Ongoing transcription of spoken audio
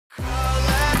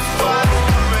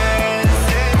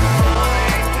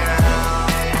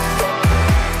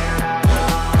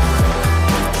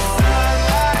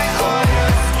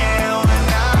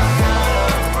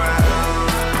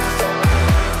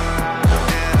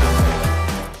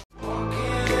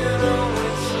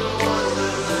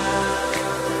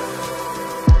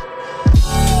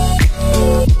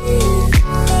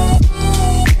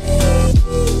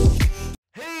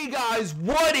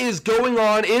going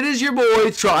on? It is your boy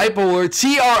Tripolar,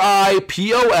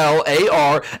 Tripolar,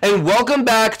 and welcome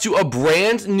back to a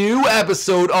brand new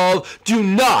episode of Do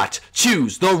Not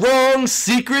Choose the Wrong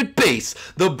Secret Base,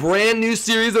 the brand new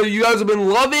series that you guys have been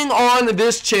loving on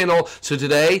this channel. So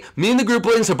today, me and the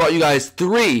grouplings have brought you guys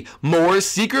 3 more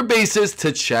secret bases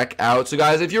to check out. So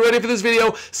guys, if you're ready for this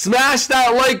video, smash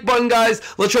that like button, guys.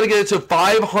 Let's try to get it to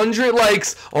 500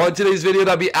 likes on today's video.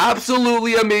 That'd be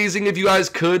absolutely amazing if you guys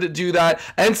could do that,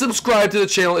 and subscribe to the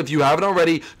channel if you haven't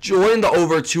already. Join the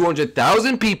over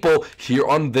 200,000 people here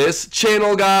on this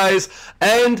channel, guys,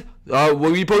 and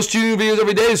we post 2 new videos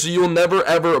every day, so you'll never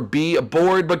ever be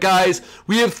bored. But guys,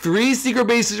 we have 3 secret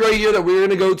bases right here that we're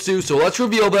gonna go to, so let's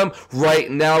reveal them right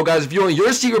now, guys. If you want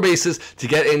your secret bases to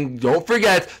get in, don't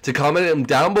forget to comment them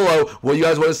down below what you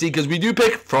guys want to see, because we do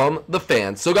pick from the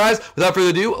fans. So guys, without further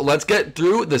ado, let's get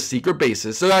through the secret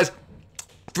bases. So guys,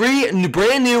 3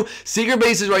 brand new secret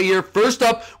bases right here. First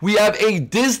up, we have a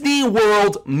Disney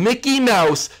World Mickey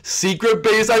Mouse secret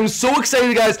base. I'm so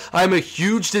excited, guys. I'm a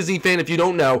huge Disney fan, if you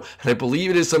don't know, and I believe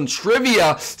it is some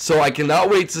trivia, so I cannot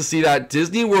wait to see that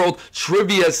Disney World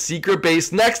trivia secret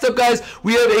base. Next up, guys,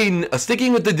 we have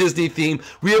sticking with the Disney theme,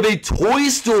 we have a Toy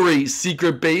Story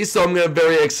secret base, so I'm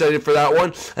very excited for that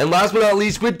one. And last but not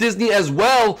least, with Disney as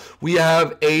well, we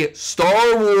have a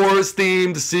Star Wars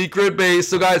themed secret base.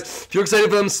 So guys, if you're excited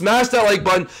for them, smash that like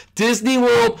button. Disney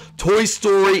World, Toy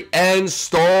Story, and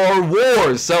Star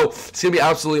Wars. So it's gonna be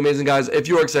absolutely amazing, guys. If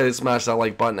you're excited, smash that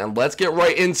like button, and let's get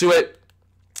right into it.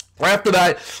 After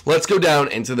that, let's go down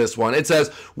into this one. It says,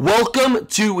 welcome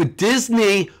to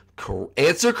Disney.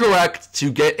 Answer correct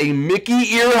to get a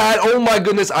Mickey ear hat. Oh my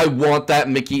goodness, I want that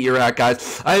Mickey ear hat,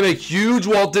 guys. I am a huge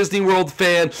Walt Disney World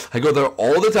fan. I go there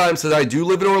all the time since I do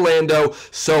live in Orlando,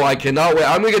 so I cannot wait.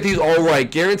 I'm gonna get these all right,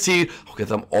 guaranteed. I'll get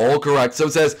them all correct. So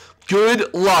it says,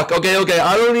 good luck. Okay,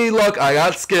 I don't need luck, I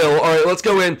got skill. All right, let's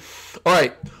go in. All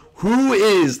right, who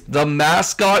is the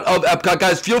mascot of Epcot?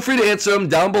 Guys, feel free to answer them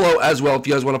down below as well if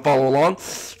you guys want to follow along. It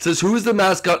says, who is the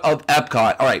mascot of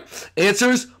Epcot? All right,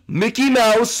 answers, Mickey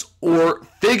Mouse or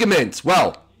Figment.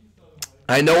 Well,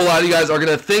 I know a lot of you guys are going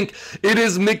to think it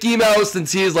is Mickey Mouse,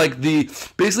 since he is like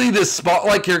basically the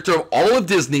spotlight character of all of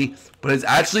Disney, but it's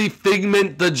actually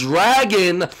Figment the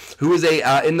Dragon, who is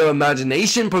in the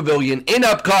Imagination Pavilion in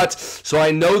Epcot. So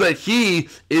I know that he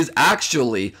is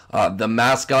actually the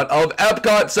mascot of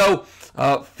Epcot. So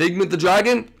Figment the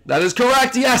Dragon, that is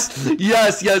correct. Yes.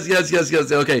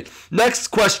 Okay, next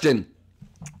question.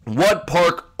 What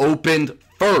park opened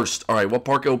first? All right, what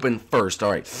park opened first?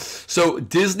 All right, so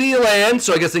Disneyland,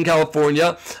 so I guess in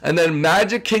California, and then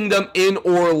Magic Kingdom in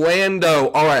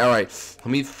Orlando. All right, let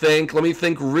me think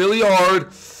really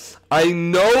hard. I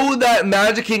know that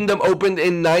Magic Kingdom opened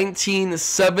in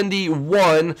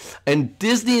 1971, and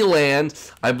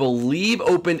Disneyland, I believe,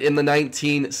 opened in the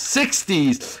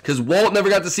 1960s, because Walt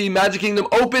never got to see Magic Kingdom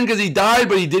open because he died,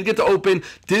 but he did get to open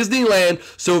Disneyland.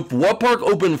 So if what park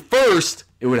opened first,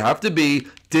 it would have to be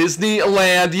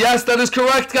Disneyland. Yes, that is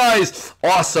correct, guys.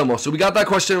 Awesome. So we got that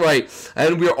question right.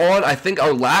 And we're on, I think,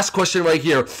 our last question right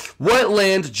here. What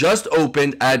land just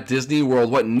opened at Disney World?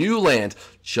 What new land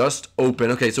just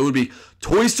opened? Okay, so it would be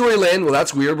Toy Story Land. Well,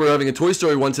 that's weird. We're having a Toy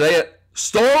Story one today.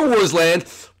 Star Wars Land,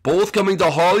 both coming to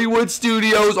Hollywood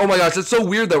Studios. Oh my gosh, it's so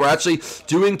weird that we're actually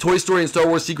doing Toy Story and Star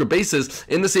Wars secret bases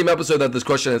in the same episode that this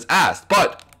question is asked.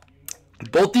 But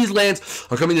both these lands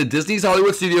are coming to Disney's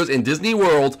Hollywood Studios in Disney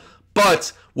World,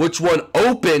 but which one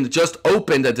just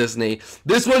opened at Disney?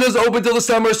 This one doesn't open till the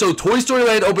summer, so Toy Story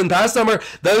Land opened past summer.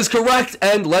 That is correct.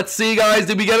 And let's see, guys,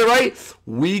 did we get it right?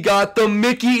 We got the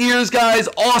Mickey ears, guys.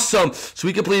 Awesome. So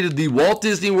we completed the Walt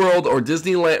Disney World, or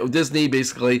Disney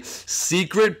basically,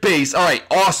 secret base. All right,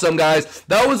 awesome, guys.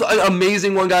 That was an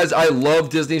amazing one, guys. I love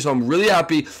Disney, so I'm really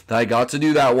happy that I got to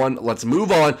do that one. Let's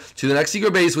move on to the next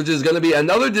secret base, which is going to be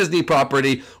another Disney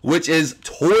property, which is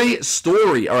Toy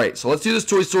Story. All right, so let's do this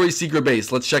Toy Story secret base.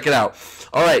 Let's check it out.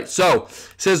 All right, so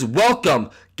it says, welcome,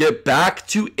 get back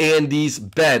to Andy's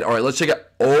bed. All right, let's check it out.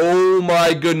 Oh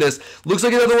my goodness, looks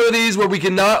like another one of these where we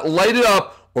cannot light it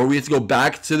up, or we have to go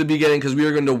back to the beginning because we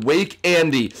are going to wake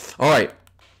Andy. All right,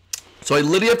 so I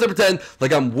literally have to pretend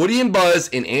like I'm Woody and Buzz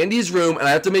in Andy's room, and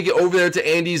I have to make it over there to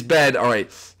Andy's bed. All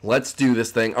right, let's do this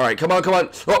thing. All right, come on.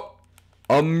 Oh,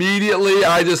 immediately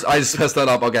I just messed that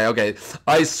up. Okay,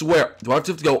 I swear, do I have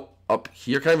to go up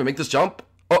here? Can I even make this jump?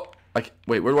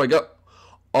 Wait, where do I go?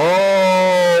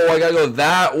 Oh, I gotta go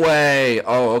that way.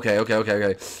 Oh, okay.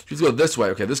 Let's go this way.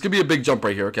 Okay, this could be a big jump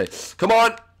right here. Okay, come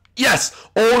on. Yes.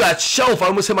 Oh, that shelf. I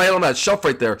almost hit my head on that shelf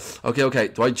right there. Okay.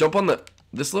 Do I jump on the...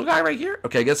 this little guy right here?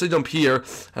 Okay, I guess I jump here,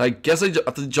 and I guess I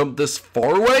have to jump this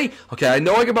far away. Okay, I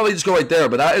know I can probably just go right there,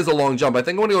 but that is a long jump. I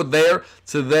think I'm gonna go there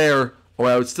to there. Oh,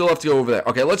 I would still have to go over there.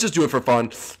 Okay, let's just do it for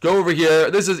fun. Go over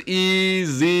here. This is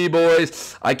easy,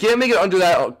 boys. I can't make it under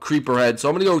that creeper head, so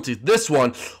I'm gonna go to this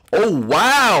one. Oh,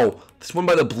 wow. This one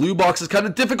by the blue box is kind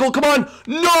of difficult. Come on.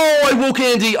 No, I woke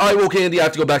Andy. I woke Andy. I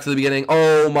have to go back to the beginning.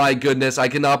 Oh, my goodness. I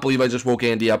cannot believe I just woke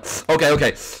Andy up. Okay,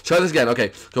 okay. Try this again.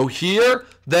 Okay, go here,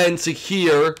 then to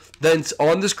here, then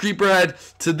on this creeper head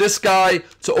to this guy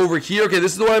to over here. Okay,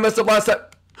 this is the one I messed up last time.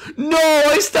 No,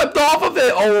 I stepped off of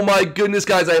it. Oh my goodness,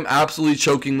 guys. I am absolutely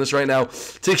choking this right now.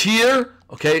 To here.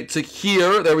 Okay, to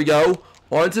here. There we go.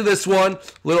 On to this one.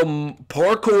 Little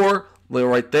parkour. Little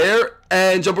right there.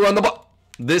 And jump around the block.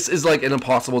 This is like an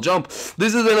impossible jump.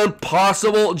 This is an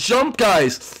impossible jump,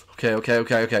 guys. Okay, okay,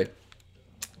 okay, okay.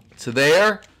 To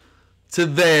there. To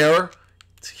there.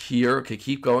 To here. Okay,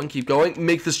 keep going, keep going.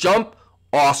 Make this jump.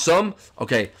 Awesome.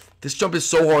 Okay, this jump is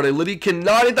so hard. I literally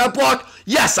cannot hit that block.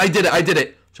 Yes, I did it. I did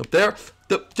it. Jump there.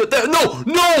 There. No,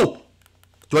 no.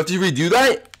 Do I have to redo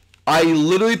that? I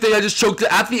literally think I just choked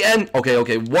it at the end. Okay,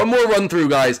 okay. One more run through,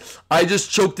 guys. I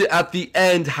just choked it at the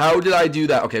end. How did I do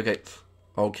that? Okay, okay.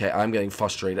 Okay, I'm getting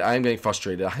frustrated. I am getting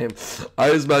frustrated. I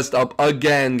just messed up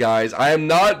again, guys. I am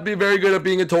not very good at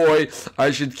being a toy.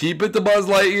 I should keep it to Buzz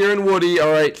Lightyear and Woody.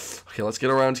 All right. Okay, let's get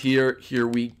around here. Here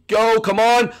we go. Come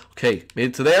on. Okay, made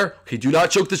it to there. Okay, do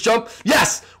not choke this jump.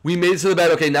 Yes, we made it to the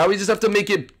bed. Okay, now we just have to make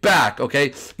it back,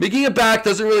 okay? Making it back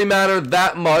doesn't really matter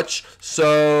that much,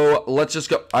 so let's just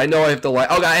go. I know I have the light.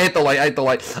 Okay, I hit the light. I hit the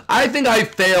light. I think I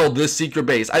failed this secret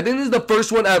base. I think this is the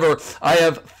first one ever I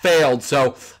have failed,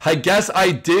 so I guess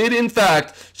I did, in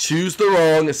fact, choose the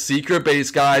wrong secret base,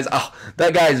 guys. Oh,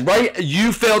 that guy's right.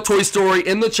 You failed Toy Story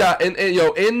in the chat,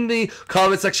 in the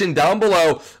comment section down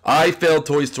below. I failed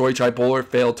Toy Story. Tripolar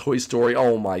failed Toy Story.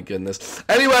 Oh my goodness.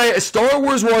 Anyway, Star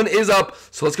Wars 1 is up,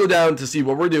 so let's go down to see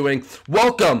what we're doing.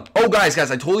 Welcome. Oh, guys,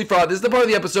 I totally forgot. This is the part of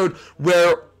the episode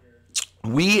where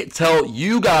we tell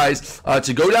you guys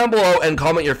to go down below and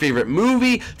comment your favorite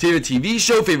movie, favorite TV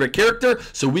show, favorite character,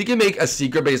 so we can make a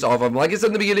secret base off of them. Like I said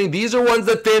in the beginning, these are ones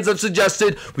that fans have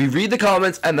suggested. We read the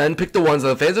comments and then pick the ones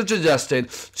that the fans have suggested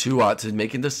to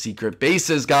make into secret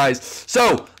bases, guys.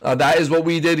 So that is what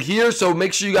we did here. So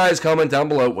make sure you guys comment down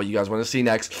below what you guys want to see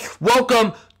next.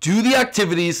 Welcome. Do the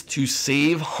activities to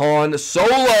save Han Solo.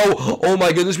 Oh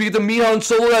my goodness, we get to meet Han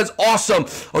Solo. That's awesome.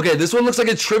 Okay, this one looks like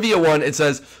a trivia one. It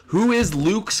says, who is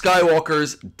Luke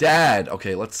Skywalker's dad?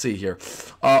 Okay, let's see here.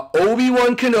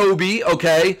 Obi-Wan Kenobi,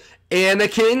 okay.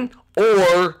 Anakin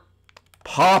or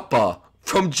Papa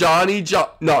from Johnny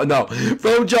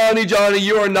from Johnny.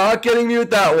 You are not getting me with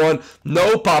that one.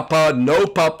 No Papa, no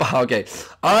Papa. Okay,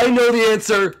 I know the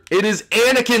answer. It is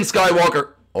Anakin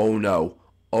Skywalker. Oh no,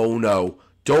 oh no.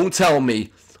 Don't tell me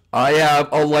I have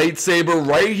a lightsaber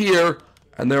right here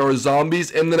and there are zombies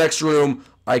in the next room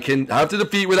I can have to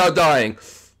defeat without dying.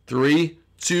 3,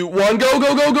 2, 1, go,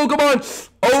 go, go, go, come on.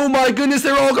 Oh my goodness,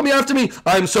 they're all coming after me.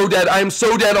 I'm so dead. I am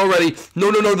so dead already. No,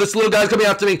 no, no, this little guy's coming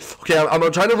after me. Okay,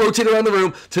 I'm trying to rotate around the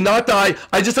room to not die.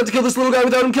 I just have to kill this little guy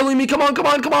without him killing me. Come on, come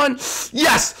on, come on.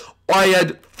 Yes, I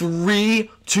had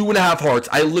 2.5 hearts.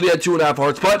 I literally had 2.5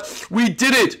 hearts, but we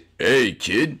did it. Hey,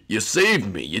 kid, you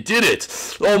saved me. You did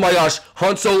it. Oh, my gosh.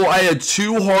 Han Solo, I had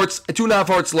 2.5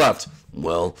 hearts left.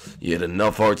 Well, you had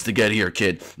enough hearts to get here,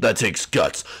 kid. That takes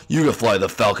guts. You can fly the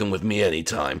Falcon with me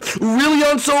anytime. Really,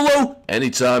 Han Solo?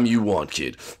 Anytime you want,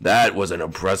 kid. That was an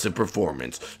impressive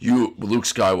performance. Luke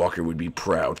Skywalker would be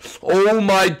proud. Oh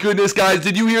my goodness, guys.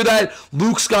 Did you hear that?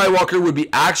 Luke Skywalker would be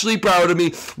actually proud of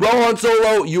me. Well, Han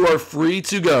Solo, you are free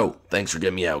to go. Thanks for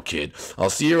getting me out, kid. I'll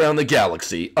see you around the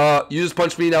galaxy. You just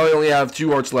punched me. Now I only have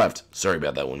 2 hearts left. Sorry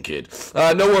about that one, kid.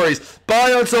 No worries.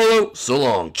 Bye, Han Solo. So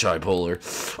long, Tripolar.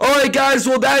 Alright, guys.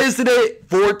 Well, that is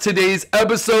for today's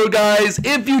episode, guys.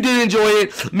 If you did enjoy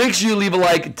it, make sure you leave a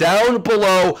like down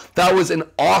below. That was an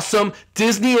awesome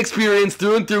Disney experience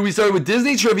through and through. We started with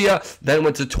Disney trivia, then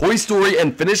went to Toy Story,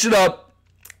 and finished it up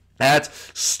at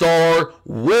Star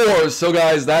Wars. So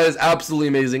guys, that is absolutely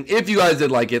amazing. If you guys did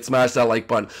like it, smash that like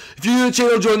button. If you're new to the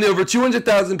channel, join the over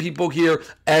 200,000 people here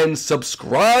and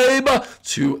subscribe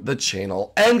to the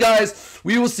channel. And guys,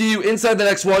 we will see you inside the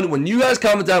next one when you guys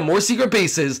comment down more secret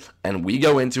bases and we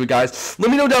go into it, guys.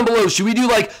 Let me know down below, should we do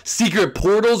like secret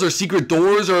portals or secret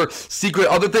doors or secret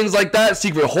other things like that?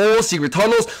 Secret holes, secret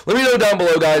tunnels? Let me know down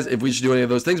below, guys, if we should do any of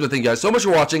those things. But thank you guys so much for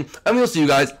watching, and we'll see you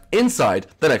guys inside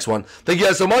the next one. Thank you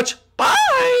guys so much. Bye!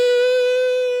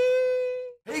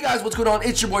 Hey guys! guys, what's going on?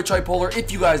 It's your boy Tripolar.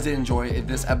 If you guys did enjoy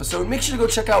this episode, make sure to go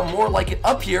check out more like it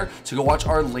up here to go watch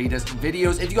our latest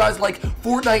videos. If you guys like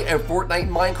Fortnite and Fortnite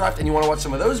Minecraft and you want to watch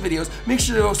some of those videos, make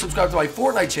sure to go subscribe to my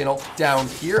Fortnite channel down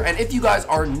here. And if you guys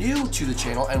are new to the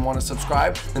channel and want to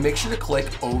subscribe, then make sure to click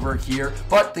over here.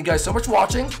 But thank you guys so much for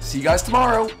watching. See you guys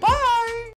tomorrow. Bye!